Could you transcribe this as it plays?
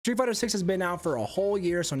Street Fighter 6 has been out for a whole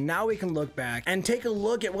year, so now we can look back and take a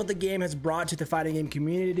look at what the game has brought to the fighting game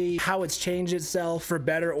community, how it's changed itself for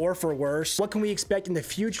better or for worse, what can we expect in the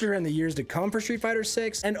future and the years to come for Street Fighter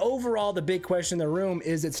 6, and overall the big question in the room,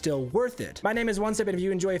 is it still worth it? My name is Onestep, and if you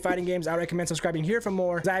enjoy fighting games, I recommend subscribing here for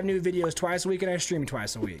more, because I have new videos twice a week and I stream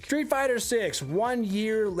twice a week. Street Fighter 6, 1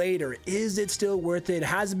 year later, is it still worth it?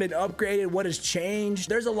 Has it been upgraded? What has changed?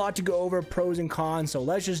 There's a lot to go over, pros and cons, so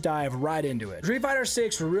let's just dive right into it. Street Fighter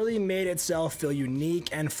 6 really made itself feel unique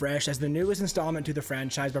and fresh as the newest installment to the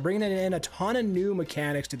franchise by bringing in a ton of new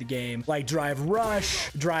mechanics to the game, like drive rush,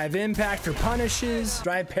 drive impact for punishes,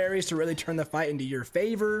 drive parries to really turn the fight into your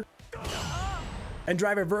favor, and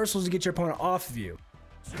drive reversals to get your opponent off of you.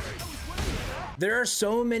 There are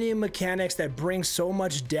so many mechanics that bring so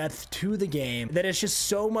much depth to the game that it's just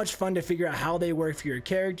so much fun to figure out how they work for your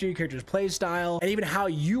character's play style, and even how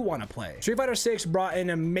you want to play. Street Fighter 6 brought an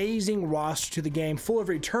amazing roster to the game full of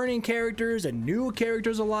returning characters and new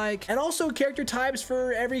characters alike, and also character types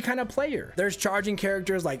for every kind of player. There's charging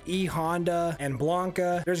characters like E Honda and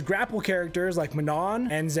Blanca, there's grapple characters like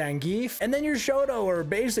Manon and Zangief, and then your Shoto or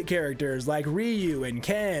basic characters like Ryu and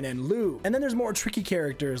Ken and Liu, and then there's more tricky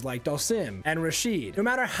characters like Dhalsim and Rashid. No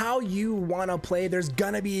matter how you want to play, there's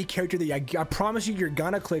gonna be a character that I promise you're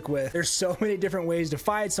gonna click with. There's so many different ways to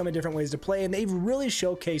fight, so many different ways to play, and they've really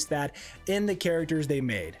showcased that in the characters they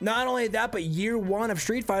made. Not only that, but year one of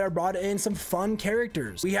Street Fighter brought in some fun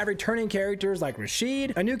characters. We have returning characters like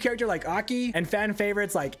Rashid, a new character like Aki, and fan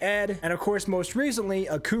favorites like Ed, and of course most recently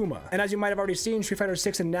Akuma. And as you might have already seen, Street Fighter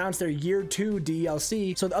 6 announced their year 2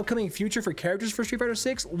 DLC, so the upcoming future for characters for Street Fighter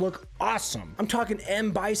 6 look awesome. I'm talking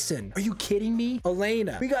M. Bison. Are you kidding me?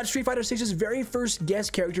 Elena. We got Street Fighter 6's very first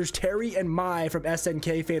guest characters, Terry and Mai from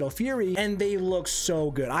SNK Fatal Fury, and they look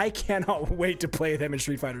so good. I cannot wait to play them in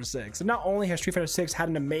Street Fighter 6. And not only has Street Fighter 6 had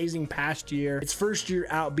an amazing past year, its first year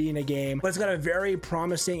out being a game, but it's got a very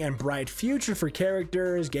promising and bright future for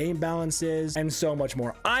characters, game balances, and so much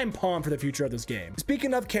more. I'm pumped for the future of this game.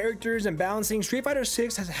 Speaking of characters and balancing, Street Fighter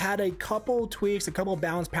 6 has had a couple tweaks, a couple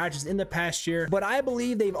balance patches in the past year, but I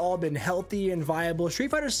believe they've all been healthy and viable.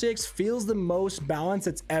 Street Fighter 6 feels the most balance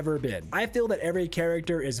it's ever been. I feel that every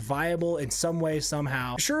character is viable in some way,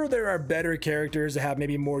 somehow. Sure, there are better characters that have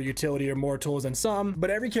maybe more utility or more tools than some, but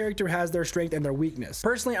every character has their strength and their weakness.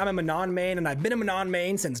 Personally, I'm a Manon main, and I've been a Manon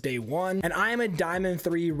main since day one, and I am a Diamond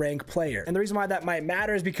 3 rank player. And the reason why that might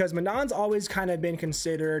matter is because Manon's always kind of been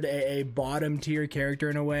considered a bottom tier character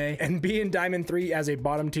in a way, and being Diamond 3 as a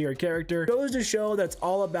bottom tier character goes to show that it's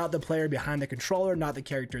all about the player behind the controller, not the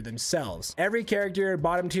character themselves. Every character,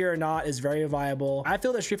 bottom tier or not, is very viable. I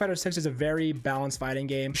feel that Street Fighter 6 is a very balanced fighting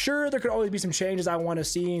game. Sure, there could always be some changes I want to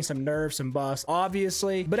see, some nerfs, some buffs,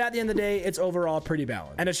 obviously, but at the end of the day, it's overall pretty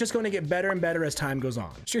balanced, and it's just going to get better and better as time goes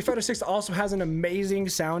on. Street Fighter 6 also has an amazing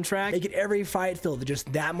soundtrack, making every fight feel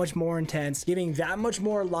just that much more intense, giving that much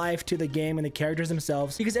more life to the game and the characters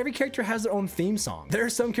themselves, because every character has their own theme song. There are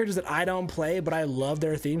some characters that I don't play, but I love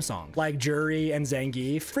their theme song, like Jury and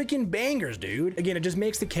Zangief. Freaking bangers, dude. Again, it just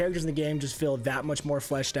makes the characters in the game just feel that much more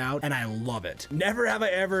fleshed out, and I love it. Never have I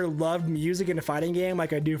ever loved music in a fighting game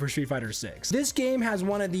like I do for Street Fighter 6. This game has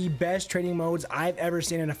one of the best training modes I've ever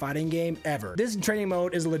seen in a fighting game ever. This training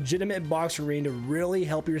mode is a legitimate box ring to really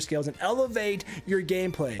help your skills and elevate your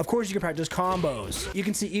gameplay. Of course, you can practice combos. You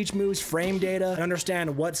can see each move's frame data and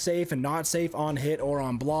understand what's safe and not safe on hit or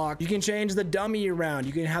on block. You can change the dummy around.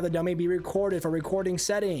 You can have the dummy be recorded for recording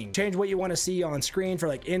setting. Change what you want to see on screen for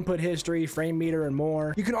like input history, frame meter, and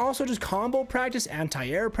more. You can also just combo practice,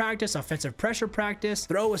 anti-air practice, offensive pressure practice,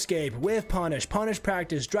 throw escape, whiff punish, punish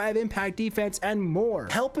practice, drive impact defense, and more.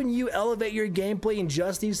 Helping you elevate your gameplay in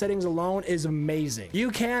just these settings alone is amazing.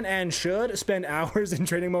 You can and should spend hours in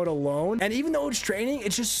training mode alone, and even though it's training,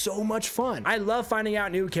 it's just so much fun. I love finding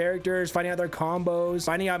out new characters, finding out their combos,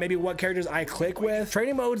 finding out maybe what characters I click with.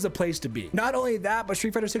 Training mode is the place to be. Not only that, but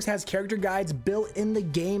Street Fighter 6 has character guides built in the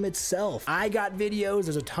game itself. I got videos,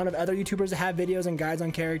 there's a ton of other YouTubers that have videos and guides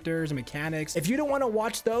on characters and mechanics. If you don't want to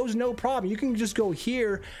watch those, no problem. You can just go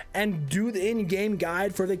here and do the in-game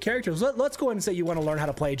guide for the characters. Let's go ahead and say you want to learn how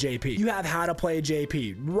to play JP. You have how to play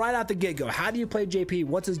JP right out the get-go. How do you play JP?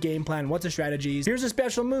 What's his game plan? What's his strategies? Here's the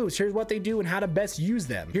special moves. Here's what they do and how to best use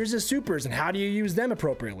them. Here's the supers and how do you use them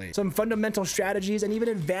appropriately. Some fundamental strategies and even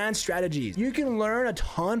advanced strategies. You can learn a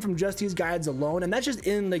ton from just these guides alone, and that's just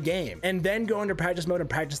in the game. And then go into practice mode and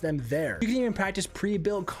practice them there. You can even practice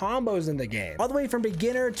pre-built combos in the game, all the way from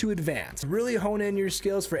beginner to advanced. Really hone in your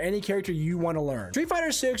skills for any character character you want to learn. Street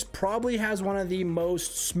Fighter 6 probably has one of the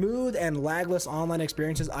most smooth and lagless online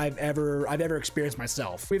experiences I've ever experienced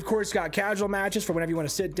myself. We of course got casual matches for whenever you want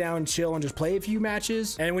to sit down, chill, and just play a few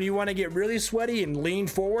matches. And when you want to get really sweaty and lean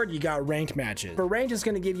forward, you got ranked matches. For ranked, it's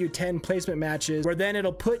going to give you 10 placement matches, where then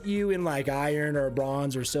it'll put you in like iron or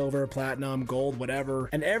bronze or silver, platinum, gold, whatever.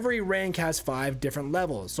 And every rank has 5 different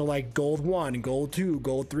levels. So like gold 1, gold 2,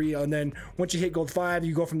 gold 3, and then once you hit gold 5,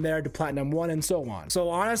 you go from there to platinum 1 and so on. So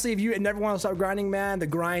honestly, if you never want to stop grinding, man, the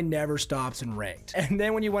grind never stops in ranked. And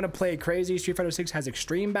then when you want to play crazy, Street Fighter 6 has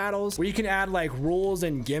extreme battles where you can add like rules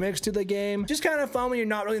and gimmicks to the game. Just kind of fun when you're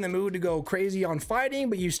not really in the mood to go crazy on fighting,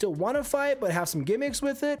 but you still want to fight, but have some gimmicks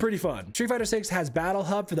with it. Pretty fun. Street Fighter 6 has Battle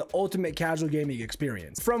Hub for the ultimate casual gaming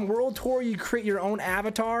experience. From World Tour, you create your own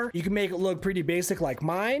avatar. You can make it look pretty basic like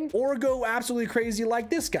mine, or go absolutely crazy like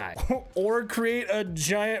this guy, or create a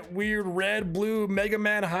giant weird red blue Mega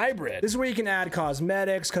Man hybrid. This is where you can add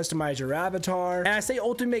cosmetics, customize your avatar. And I say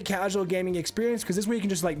ultimate casual gaming experience because this is where you can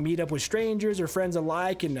just like meet up with strangers or friends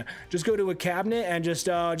alike and just go to a cabinet and just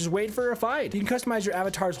wait for a fight. You can customize your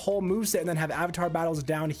avatar's whole moveset and then have avatar battles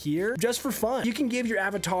down here just for fun. You can give your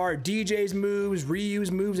avatar DJ's moves,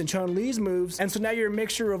 Ryu's moves, and Chun-Li's moves, and so now you're a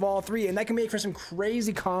mixture of all 3, and that can make for some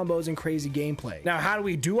crazy combos and crazy gameplay. Now, how do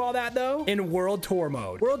we do all that though? In World Tour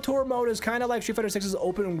mode. World Tour mode is kind of like Street Fighter 6's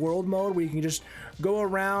open world mode, where you can just go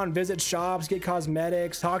around, visit shops, get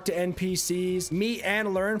cosmetics, talk to NPCs, meet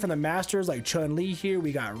and learn from the masters like Chun-Li here.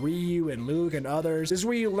 We got Ryu and Luke and others. This is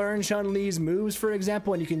where you learn Chun-Li's moves, for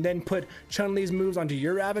example, and you can then put Chun-Li's moves onto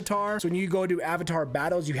your avatar. So when you go to avatar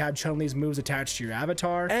battles, you have Chun-Li's moves attached to your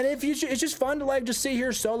avatar. And if you, it's just fun to like just sit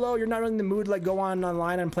here solo. You're not really in the mood to like go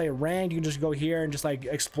online and play ranked. You can just go here and just like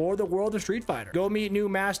explore the world of Street Fighter. Go meet new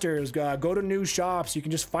masters, go to new shops. You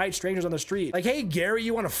can just fight strangers on the street. Like, hey, Gary,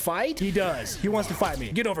 you want to fight? He does. He wants to fight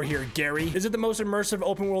me. Get over here, Gary. Is it the most immersive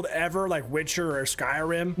open world ever, like Witcher or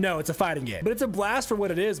Skyrim? No, it's a fighting game, but it's a blast for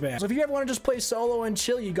what it is, man. So if you ever want to just play solo and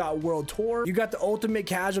chill, you got World Tour. You got the ultimate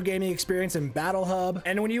casual gaming experience in Battle Hub.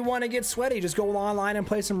 And when you want to get sweaty, just go online and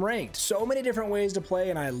play some ranked. So many different ways to play,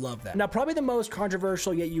 and I love that. Now, probably the most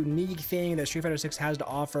controversial yet unique thing that Street Fighter 6 has to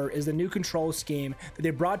offer is the new control scheme that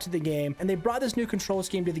they brought to the game. And they brought this new control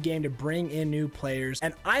scheme to the game to bring in new players.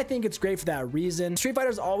 And I think it's great for that reason. Street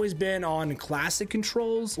Fighter's always been on classic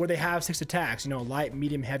controls where they have 6 attacks, you know, light,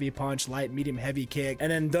 medium, heavy punch, light, medium, heavy kick,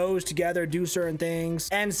 and then those together do certain things.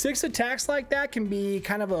 And 6 attacks like that can be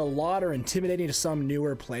kind of a lot or intimidating to some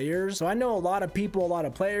newer players. So I know a lot of people, a lot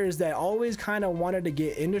of players that always kind of wanted to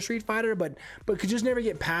get into Street Fighter, but could just never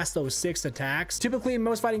get past those 6 attacks. Typically,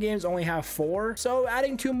 most fighting games only have 4, so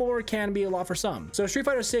adding 2 more can be a lot for some. So Street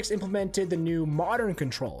Fighter 6 implemented the new modern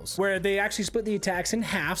controls, where they actually split the attacks in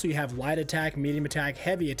half. So you have light attack, medium attack,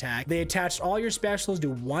 heavy attack. They attached all your specials to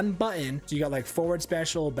one button. So you got like forward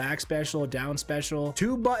special, back special, down special,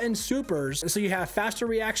 2 button supers. So you have faster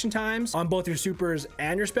reaction times on both your supers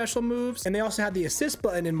and your special moves. And they also have the assist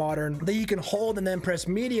button in modern that you can hold and then press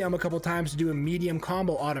medium a couple times to do a medium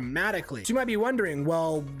combo automatically. So you might be wondering,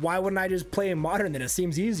 well, why wouldn't I just play in modern then? It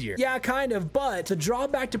seems easier. Yeah, kind of, but the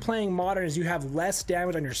drawback to playing modern is you have less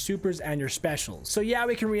damage on your supers and your specials. So yeah,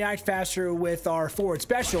 we can react faster with our forward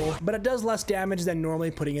special, but it does less damage than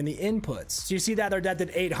normally putting in the inputs. So you see that they're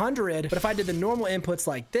at 800, but if I did the normal inputs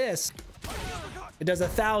like this, it does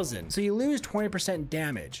 1,000. So you lose 20%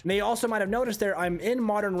 damage. And they also might have noticed there, I'm in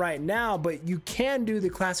modern right now, but you can do the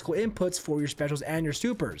classical inputs for your specials and your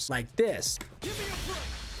supers like this.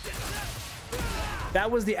 That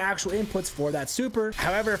was the actual inputs for that super.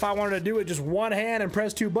 However, if I wanted to do it just one hand and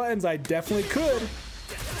press 2 buttons, I definitely could.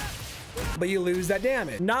 But you lose that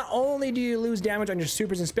damage. Not only do you lose damage on your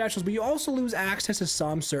supers and specials, but you also lose access to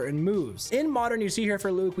some certain moves. In modern, you see here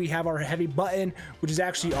for Luke, we have our heavy button, which is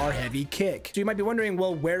actually our heavy kick. So you might be wondering,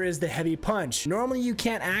 well, where is the heavy punch? Normally, you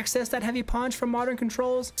can't access that heavy punch from modern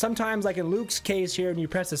controls. Sometimes, like in Luke's case here, when you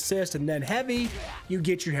press assist and then heavy, you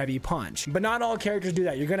get your heavy punch. But not all characters do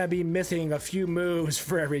that. You're gonna be missing a few moves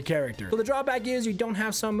for every character. So the drawback is you don't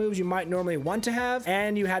have some moves you might normally want to have,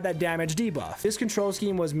 and you had that damage debuff. This control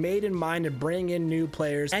scheme was made in mind to bring in new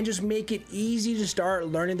players and just make it easy to start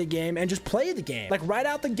learning the game and just play the game. Like right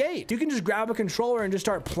out the gate, you can just grab a controller and just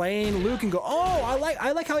start playing Luke and go, oh,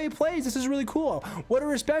 I like how he plays. This is really cool. What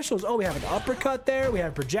are his specials? Oh, we have an uppercut there. We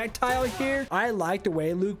have projectile here. I like the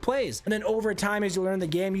way Luke plays. And then over time, as you learn the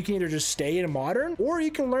game, you can either just stay in modern or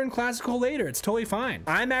you can learn classical later. It's totally fine.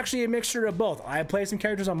 I'm actually a mixture of both. I play some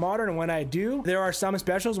characters on modern, and when I do, there are some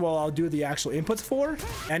specials I'll do the actual inputs for,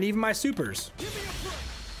 and even my supers.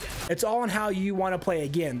 It's all on how you want to play.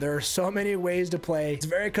 Again, there are so many ways to play. It's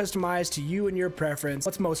very customized to you and your preference.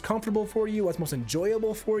 What's most comfortable for you, what's most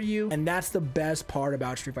enjoyable for you, and that's the best part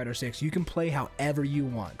about Street Fighter 6. You can play however you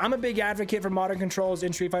want. I'm a big advocate for modern controls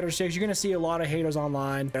in Street Fighter 6. You're gonna see a lot of haters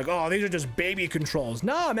online like, oh, these are just baby controls.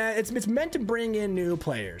 Nah, man, it's meant to bring in new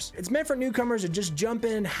players. It's meant for newcomers to just jump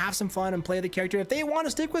in, have some fun, and play the character. If they want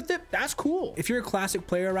to stick with it, that's cool. If you're a classic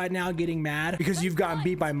player right now getting mad because you've gotten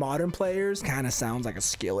beat by modern players, kind of sounds like a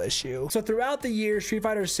skill issue. So throughout the year, Street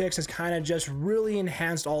Fighter 6 has kind of just really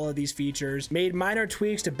enhanced all of these features, made minor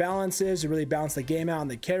tweaks to balances to really balance the game out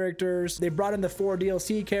and the characters. They brought in the 4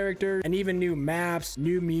 DLC characters and even new maps,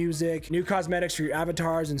 new music, new cosmetics for your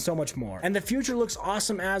avatars, and so much more. And the future looks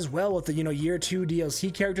awesome as well with the, year 2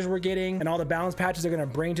 DLC characters we're getting and all the balance patches they're going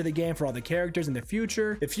to bring to the game for all the characters in the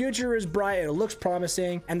future. The future is bright, it looks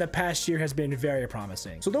promising, and the past year has been very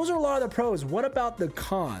promising. So those are a lot of the pros. What about the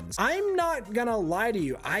cons? I'm not gonna lie to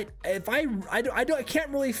you. I can't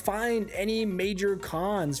really find any major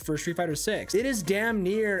cons for Street Fighter 6. It is damn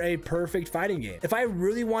near a perfect fighting game. If I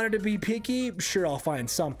really wanted to be picky, sure, I'll find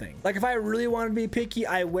something. Like if I really wanted to be picky,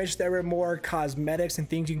 I wish there were more cosmetics and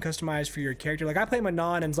things you can customize for your character. Like I play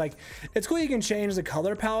Manon and it's cool you can change the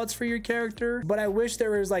color palettes for your character, but I wish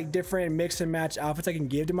there was like different mix and match outfits I can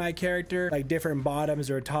give to my character, like different bottoms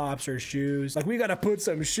or tops or shoes. Like we gotta put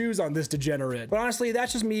some shoes on this degenerate. But honestly,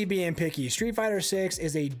 that's just me being picky. Street Fighter 6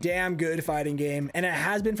 is a damn good fighting game, and it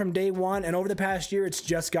has been from day one, and over the past year, it's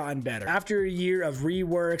just gotten better. After a year of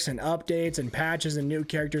reworks and updates and patches and new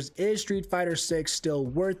characters, is Street Fighter 6 still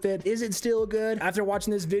worth it? Is it still good? After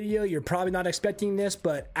watching this video, you're probably not expecting this,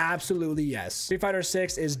 but absolutely yes. Street Fighter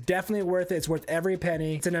 6 is definitely worth it. It's worth every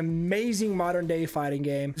penny. It's an amazing modern day fighting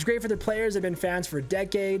game. It's great for the players that have been fans for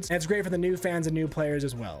decades, and it's great for the new fans and new players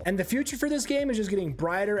as well. And the future for this game is just getting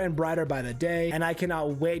brighter and brighter by the day, and I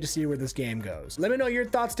cannot wait to see where this game goes. Let me know your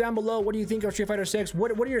thoughts down below. What do you think of Street Fighter 6?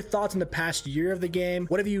 What are your thoughts on the past year of the game?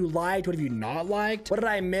 What have you liked? What have you not liked? What did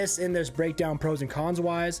I miss in this breakdown, pros and cons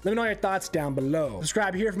wise? Let me know your thoughts down below.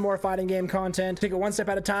 Subscribe here for more fighting game content. Take it one step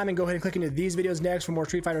at a time and go ahead and click into these videos next for more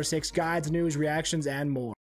Street Fighter 6 guides, news, reactions, and more.